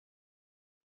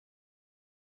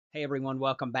Hey everyone,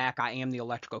 welcome back. I am the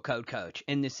Electrical Code Coach,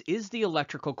 and this is the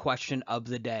electrical question of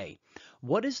the day.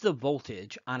 What is the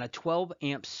voltage on a 12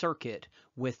 amp circuit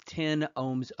with 10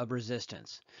 ohms of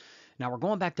resistance? Now we're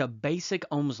going back to basic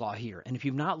Ohm's law here. And if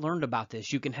you've not learned about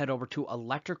this, you can head over to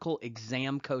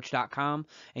electricalexamcoach.com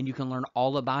and you can learn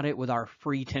all about it with our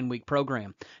free 10-week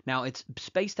program. Now it's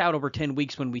spaced out over 10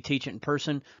 weeks when we teach it in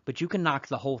person, but you can knock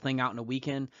the whole thing out in a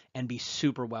weekend and be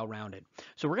super well-rounded.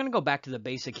 So we're going to go back to the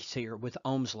basics here with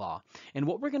Ohm's law. And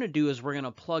what we're going to do is we're going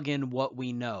to plug in what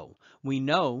we know. We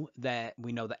know the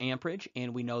amperage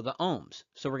and we know the ohms.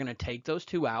 So we're going to take those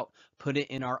two out, put it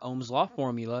in our Ohm's law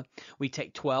formula. We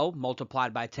take 12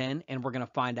 multiplied by 10, and we're going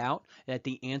to find out that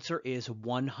the answer is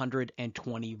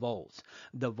 120 volts.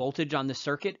 The voltage on the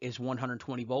circuit is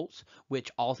 120 volts, which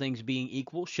all things being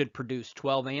equal should produce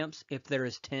 12 amps if there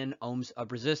is 10 ohms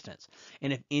of resistance.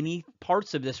 And if any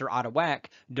parts of this are out of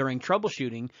whack during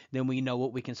troubleshooting, then we know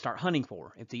what we can start hunting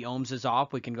for. If the ohms is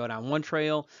off, we can go down one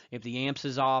trail. If the amps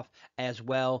is off, as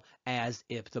well as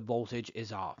if the voltage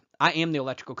is off. I am the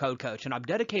Electrical Code Coach, and I've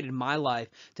dedicated my life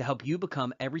to help you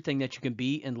become everything that you can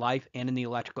be in life and in the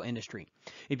electrical industry.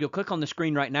 If you'll click on the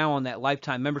screen right now on that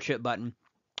lifetime membership button,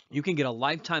 you can get a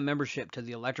lifetime membership to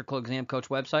the Electrical Exam Coach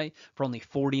website for only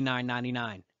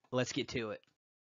 $49.99. Let's get to it.